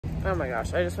Oh my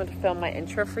gosh, I just went to film my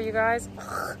intro for you guys.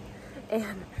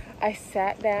 And I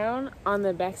sat down on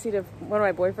the backseat of one of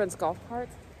my boyfriend's golf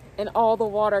carts and all the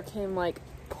water came like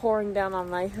pouring down on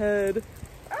my head.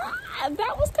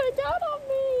 That was coming down on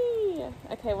me.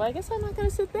 Okay, well I guess I'm not gonna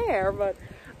sit there, but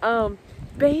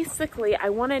basically I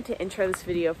wanted to intro this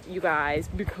video for you guys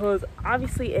because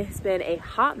obviously it has been a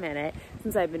hot minute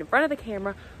since I've been in front of the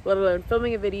camera, let alone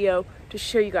filming a video to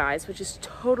show you guys, which is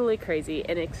totally crazy.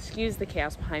 And excuse the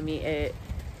chaos behind me, it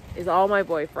is all my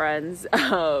boyfriends.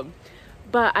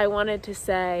 But I wanted to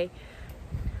say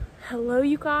hello,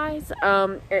 you guys,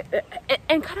 and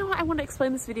kind of I want to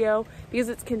explain this video because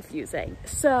it's confusing.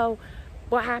 So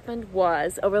what happened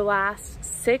was over the last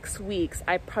 6 weeks,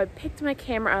 I probably picked my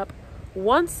camera up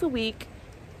once a week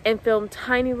and filmed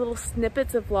tiny little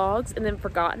snippets of vlogs and then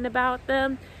forgotten about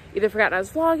them. Either forgotten I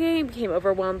was vlogging, became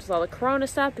overwhelmed with all the corona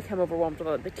stuff, became overwhelmed with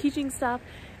all the teaching stuff.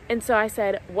 And so I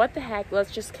said, what the heck,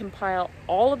 let's just compile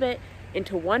all of it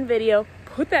into one video,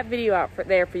 put that video out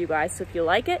there for you guys. So if you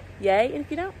like it, yay, and if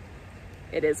you don't,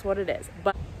 it is what it is.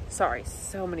 But sorry,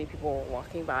 so many people were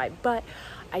walking by, but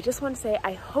I just want to say,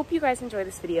 I hope you guys enjoy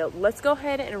this video. Let's go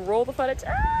ahead and roll the footage.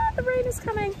 The rain is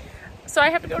coming, so I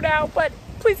have to go now, but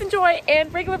please enjoy,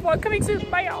 and regular vlog coming soon.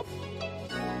 Bye, y'all.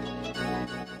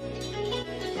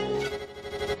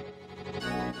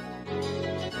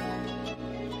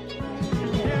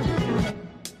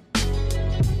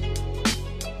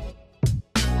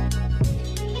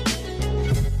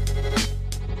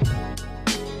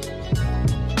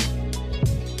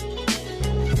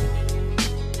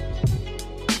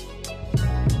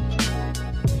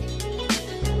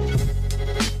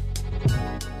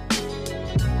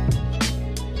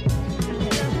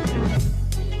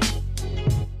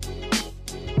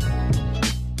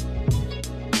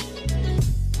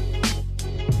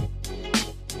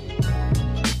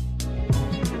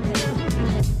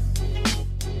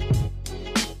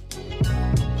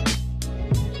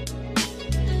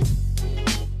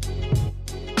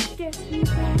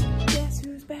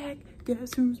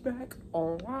 Guess who's back?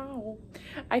 Oh wow.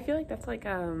 I feel like that's like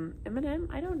Eminem,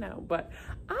 I don't know, but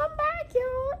I'm back,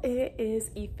 y'all. It is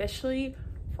officially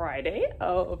Friday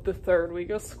of the 3rd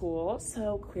week of school,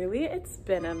 so clearly it's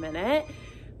been a minute.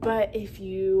 But if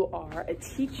you are a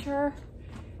teacher,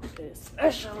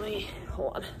 especially,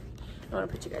 hold on, I want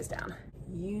to put you guys down.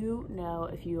 You know,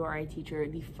 if you are a teacher,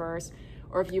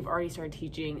 or if you've already started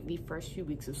teaching, the first few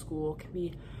weeks of school can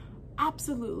be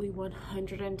absolutely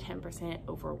 110%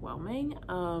 overwhelming.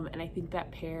 And I think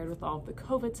that paired with all of the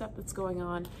COVID stuff that's going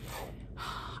on,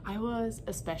 I was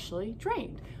especially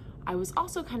drained. I was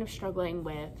also kind of struggling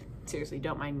with, seriously,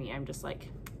 don't mind me, I'm just like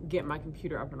getting my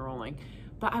computer up and rolling,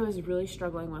 but I was really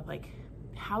struggling with like,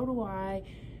 how do I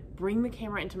bring the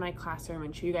camera into my classroom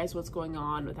and show you guys what's going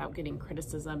on without getting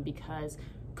criticism, because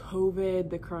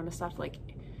COVID, the corona stuff, like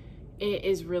it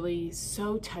is really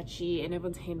so touchy and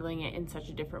everyone's handling it in such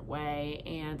a different way.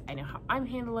 And I know how I'm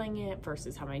handling it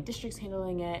versus how my district's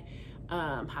handling it,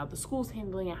 how the school's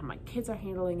handling it, how my kids are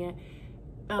handling it.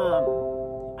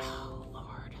 Oh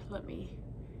Lord,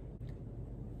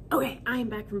 okay, I'm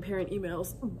back from parent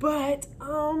emails, but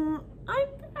I'm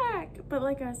back. But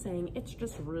like I was saying, it's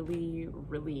just really,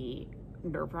 really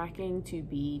nerve-wracking to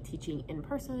be teaching in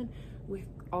person with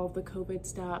all the COVID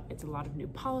stuff. It's a lot of new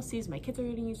policies. My kids are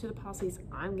getting used to the policies.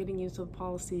 I'm getting used to the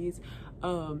policies.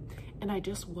 And I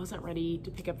just wasn't ready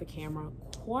to pick up the camera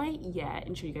quite yet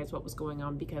and show you guys what was going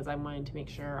on, because I wanted to make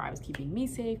sure I was keeping me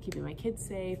safe, keeping my kids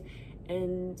safe,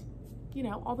 and you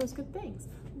know, all those good things.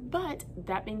 But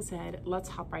that being said, let's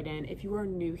hop right in. If you are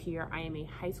new here, I am a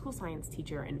high school science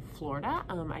teacher in Florida.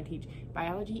 I teach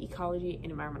biology, ecology,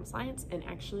 and environmental science. And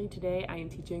actually today I am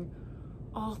teaching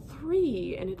all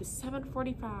 3, and it is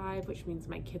 7:45, which means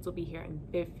my kids will be here in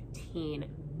 15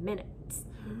 minutes.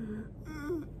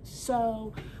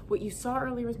 So what you saw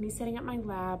earlier was me setting up my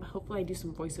lab. Hopefully I do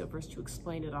some voiceovers to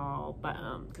explain it all, but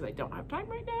because I don't have time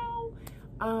right now.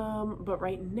 But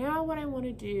right now what I want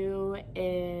to do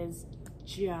is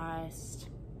I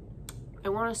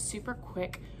want to super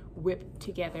quick whip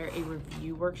together a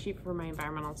review worksheet for my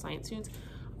environmental science students.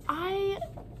 I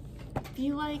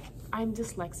feel like I'm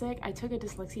dyslexic. I took a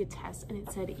dyslexia test and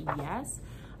it said yes,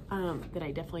 that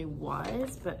I definitely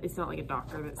was, but it's not like a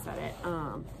doctor that said it.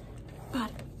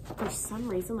 But for some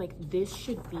reason, like this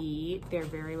should be their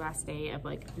very last day of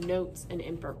like notes and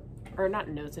or not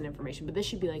notes and information, but this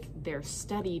should be like their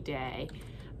study day.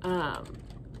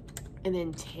 And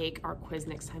then take our quiz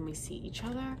next time we see each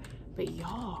other. But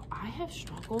y'all, I have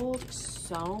struggled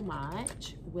so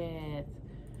much with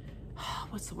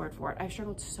what's the word for it? I've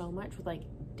struggled so much with like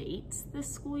dates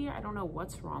this school year. I don't know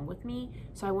what's wrong with me.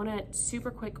 So I want to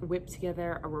super quick whip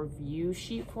together a review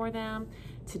sheet for them.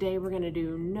 Today we're going to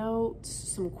do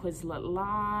notes, some Quizlet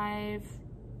Live,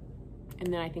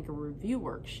 and then I think a review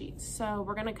worksheet. So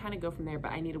we're going to kind of go from there,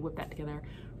 but I need to whip that together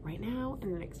right now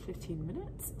in the next 15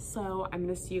 minutes. So I'm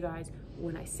going to see you guys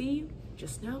when I see you.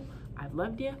 Just know I've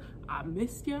loved you, I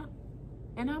missed you,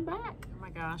 and I'm back. Oh my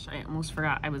gosh, I almost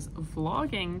forgot I was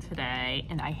vlogging today,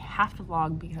 and I have to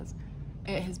vlog because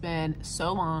it has been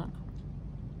so long.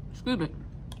 Excuse me.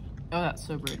 Oh, that's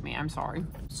so rude of me. I'm sorry.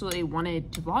 So I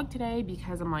wanted to vlog today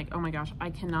because I'm like, oh my gosh,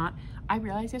 I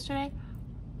realized yesterday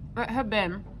it had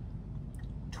been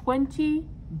 20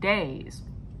 days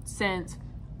since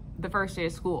the first day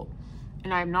of school,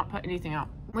 and I have not put anything out,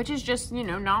 which is just, you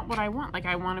know, not what I want. Like,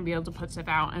 I want to be able to put stuff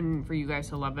out and for you guys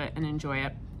to love it and enjoy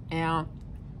it. And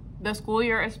the school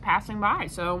year is passing by,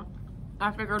 so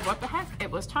I figured, what the heck,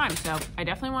 it was time. So I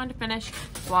definitely wanted to finish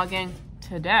vlogging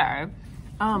today.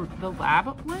 The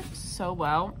lab went so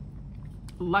well.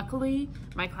 Luckily,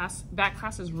 that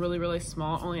class is really, really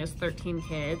small. It only has 13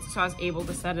 kids. So I was able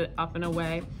to set it up in a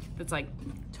way that's like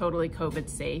totally COVID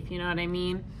safe, you know what I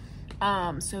mean?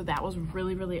 So that was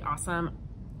really, really awesome.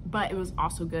 But it was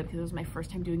also good because it was my first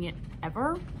time doing it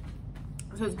ever.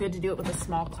 So it's good to do it with a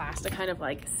small class to kind of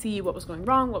like see what was going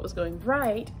wrong, what was going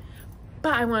right.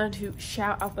 But I wanted to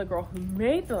shout out the girl who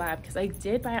made the lab because I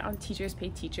did buy it on Teachers Pay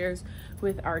Teachers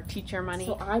with our teacher money.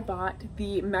 So I bought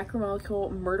the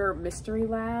Macromolecule Murder Mystery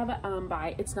Lab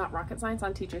by It's Not Rocket Science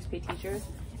on Teachers Pay Teachers.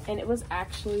 And it was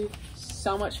actually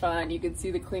so much fun. You can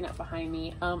see the cleanup behind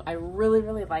me. I really,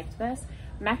 really liked this.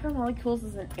 Macromolecules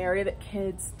is an area that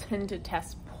kids tend to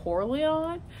test poorly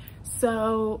on.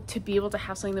 So to be able to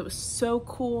have something that was so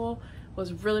cool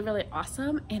was really, really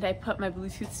awesome. And I put my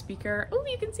Bluetooth speaker, oh,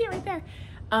 you can see it right there.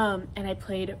 And I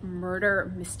played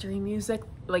murder mystery music,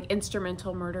 like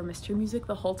instrumental murder mystery music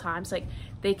the whole time. So like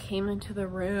they came into the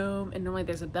room and normally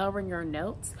there's a bell ringer or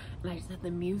notes, and I just had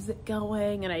the music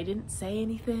going and I didn't say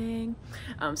anything.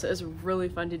 So it was really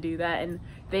fun to do that and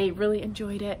they really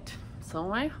enjoyed it.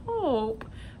 So I hope,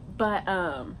 but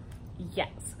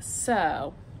yes,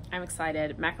 so I'm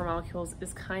excited. Macromolecules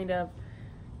is kind of,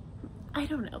 I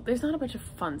don't know, there's not a bunch of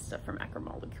fun stuff for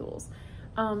macromolecules.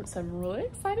 So I'm really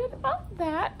excited about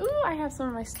that. Ooh, I have some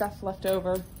of my stuff left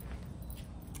over.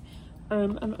 I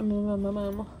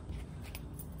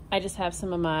just have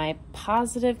some of my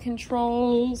positive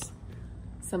controls,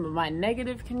 some of my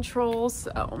negative controls,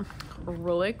 so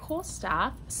really cool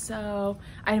stuff. So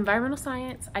I had environmental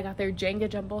science. I got their Jenga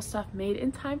jumble stuff made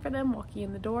in time for them walking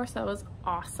in the door, so that was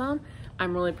awesome.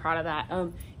 I'm really proud of that.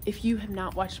 If you have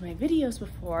not watched my videos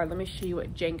before, let me show you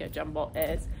what Jenga jumble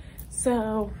is.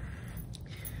 So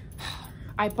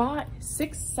I bought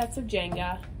 6 sets of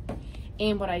Jenga,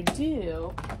 and what I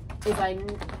do is I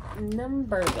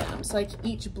number them. So like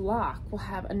each block will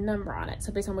have a number on it.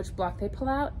 So based on which block they pull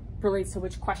out relates to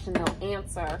which question they'll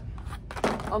answer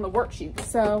on the worksheet.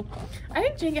 So I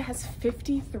think Jenga has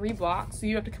 53 blocks, so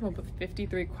you have to come up with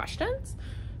 53 questions.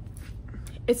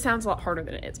 It sounds a lot harder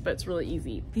than it is, but it's really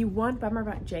easy. The one bummer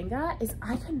about Jenga is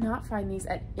I could not find these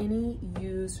at any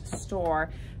used store.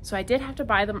 So I did have to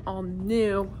buy them all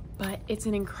new, but it's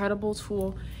an incredible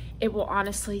tool. It will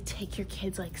honestly take your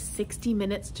kids like 60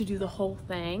 minutes to do the whole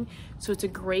thing. So it's a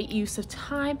great use of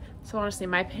time. So honestly,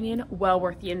 in my opinion, well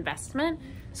worth the investment.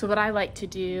 So what I like to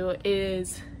do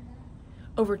is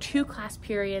over 2 class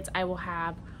periods, I will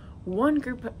have one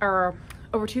group, or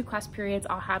over 2 class periods,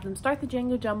 I'll have them start the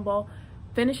Jenga jumble,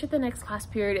 finish at the next class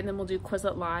period, and then we'll do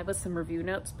Quizlet Live with some review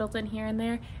notes built in here and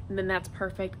there. And then that's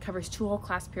perfect, covers 2 whole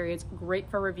class periods, great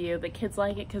for review. The kids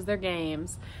like it because they're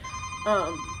games.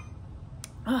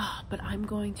 But I'm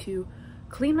going to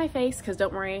clean my face because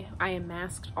don't worry, I am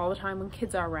masked all the time when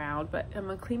kids are around, but I'm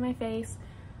gonna clean my face,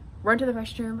 run to the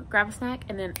restroom, grab a snack,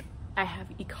 and then I have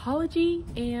ecology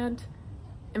and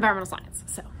environmental science.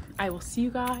 So I will see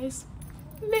you guys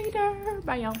later.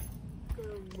 Bye, y'all.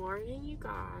 Good morning, you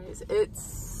guys. It's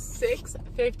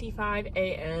 6:55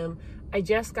 a.m. I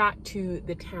just got to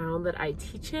the town that I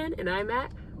teach in, and I'm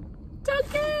at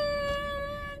Dunkin'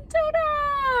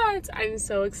 Donuts. I'm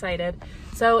so excited.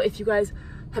 So if you guys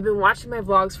have been watching my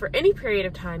vlogs for any period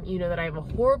of time, you know that I have a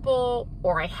horrible,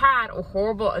 or I had a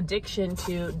horrible addiction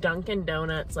to Dunkin'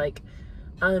 Donuts, like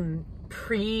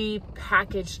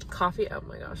pre-packaged coffee. Oh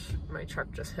my gosh, my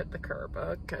truck just hit the curb.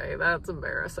 Okay, that's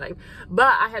embarrassing.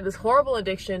 But I had this horrible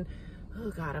addiction.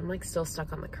 Oh God, I'm like still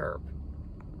stuck on the curb.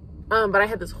 But I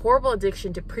had this horrible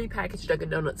addiction to pre-packaged Dunkin'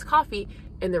 Donuts coffee,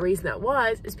 and the reason that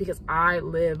is because I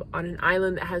live on an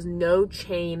island that has no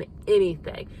chain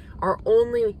anything. Our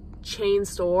only chain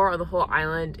store on the whole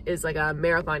island is like a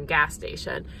Marathon gas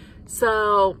station.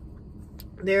 So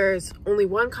there's only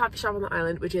one coffee shop on the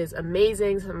island, which is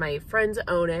amazing. Some of my friends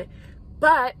own it,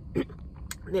 but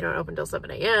they don't open till 7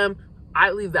 a.m.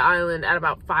 I leave the island at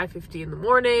about 5:50 in the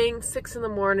morning, 6 in the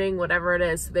morning, whatever it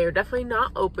is. So they're definitely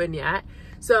not open yet.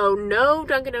 So no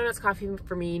Dunkin' Donuts coffee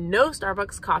for me, no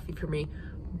Starbucks coffee for me.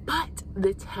 But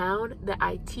the town that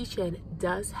I teach in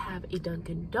does have a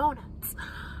Dunkin' Donuts.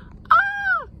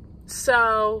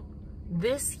 So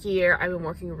this year I've been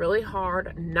working really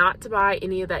hard not to buy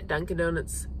any of that Dunkin'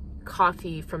 Donuts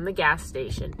coffee from the gas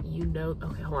station. You know,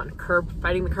 okay, hold on, curb,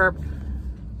 fighting the curb.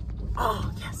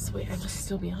 Oh, yes, wait, I must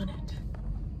still be on it.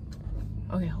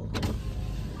 Okay, hold on.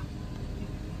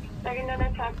 Dunkin'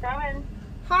 Donuts, how's it going?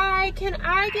 Hi, can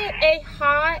I get a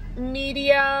hot,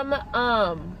 medium,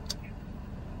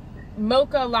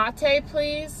 mocha latte,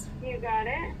 please? You got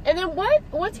it. And then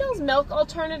what's y'all's milk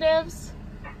alternatives?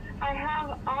 I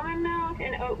have almond milk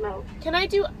and oat milk. Can I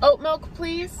do oat milk,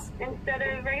 please? Instead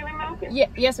of regular milk? Yeah,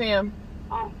 yes, ma'am.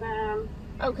 Awesome.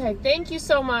 Okay, thank you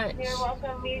so much. You're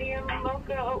welcome. Medium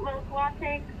mocha oat milk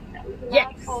latte.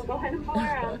 Yes. I'll go ahead and pour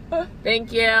them.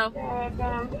 Thank you. You're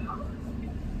welcome.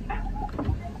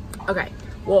 Okay,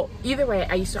 well, either way,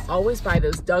 I used to always buy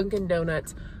those Dunkin'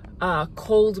 Donuts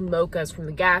cold mochas from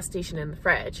the gas station in the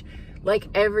fridge. Like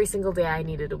every single day I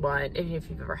needed one. And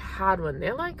if you've ever had one,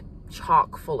 they're like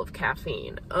chock full of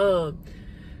caffeine.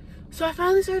 So I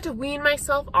finally started to wean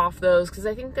myself off those because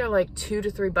I think they're like $2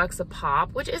 to $3 a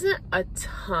pop, which isn't a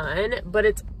ton, but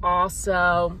it's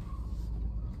also,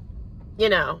 you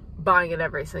know, buying it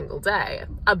every single day,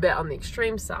 a bit on the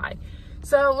extreme side.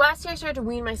 So last year I started to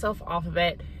wean myself off of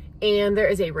it, and there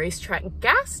is a racetrack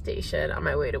gas station on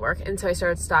my way to work, and so I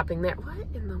started stopping there. What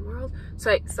in the world?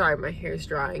 So sorry, my hair's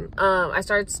drying. I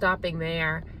started stopping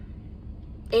there,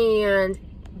 and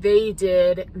they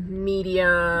did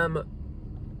medium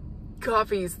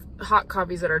coffees, hot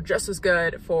coffees that are just as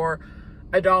good for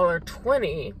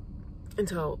 $1.20. And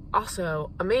so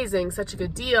also amazing, such a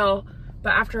good deal.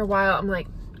 But after a while, I'm like,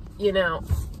 you know,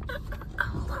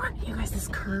 hold on, you guys, this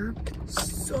curb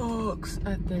sucks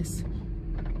at this.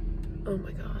 Oh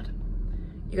my God.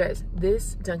 You guys,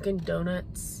 this Dunkin'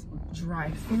 Donuts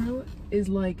drive-thru is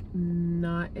like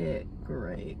not it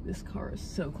great. This car is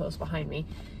so close behind me.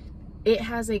 It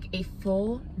has like a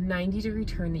full 90-degree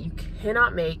turn that you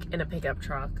cannot make in a pickup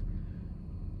truck.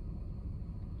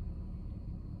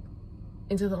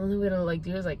 And so the only way to like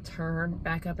do is like turn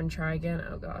back up and try again.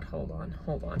 Oh God, hold on.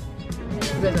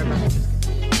 You guys are about to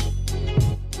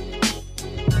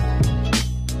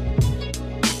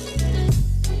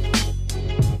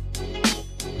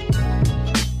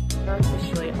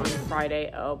officially on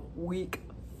Friday of week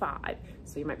 5.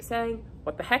 So you might be saying,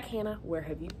 what the heck, Hannah? Where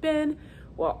have you been?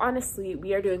 Well, honestly,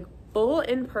 we are doing full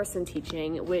in-person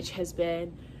teaching, which has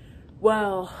been,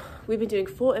 well, we've been doing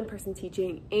full in-person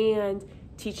teaching and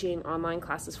teaching online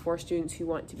classes for students who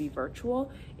want to be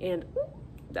virtual, and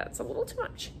that's a little too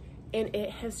much. And it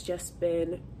has just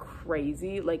been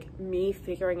crazy. Like, me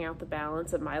figuring out the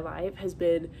balance of my life has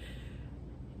been,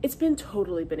 it's been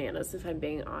totally bananas, if I'm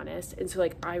being honest. And so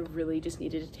like, I really just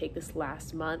needed to take this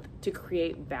last month to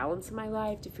create balance in my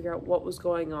life, to figure out what was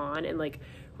going on, and like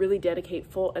really dedicate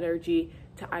full energy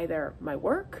to either my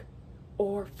work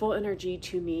or full energy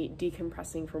to me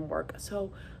decompressing from work.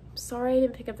 So I'm sorry I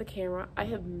didn't pick up the camera. I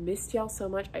have missed y'all so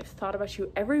much. I've thought about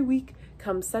you every week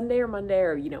come Sunday or Monday,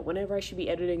 or, you know, whenever I should be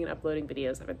editing and uploading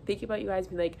videos. I've been thinking about you guys,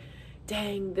 being like,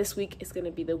 dang, this week is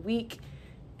gonna be the week.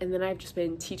 And then I've just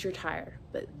been teacher tired.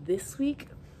 But this week,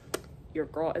 your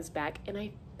girl is back, and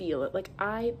I feel it. Like,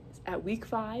 at week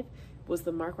 5 was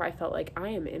the mark where I felt like I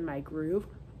am in my groove.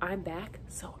 I'm back,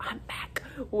 so I'm back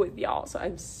with y'all. So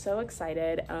I'm so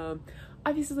excited.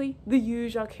 Obviously, the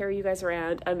usual, I'll carry you guys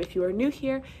around. If you are new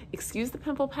here, excuse the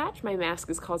pimple patch. My mask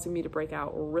is causing me to break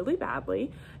out really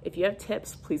badly. If you have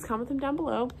tips, please comment them down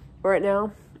below. Right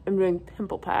now, I'm doing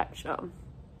pimple patch.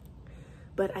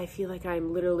 But I feel like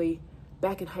I'm literally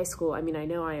back in high school. I mean, I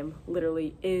know I am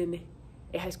literally in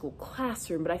a high school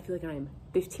classroom, but I feel like I'm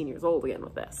 15 years old again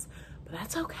with this. But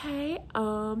that's okay.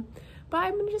 But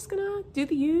I'm just gonna do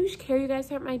the usual, carry you guys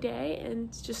throughout my day,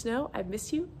 and just know I've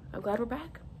missed you. I'm glad we're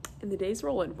back, and the day's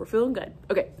rolling. We're feeling good.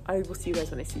 Okay, I will see you guys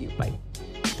when I see you. Bye.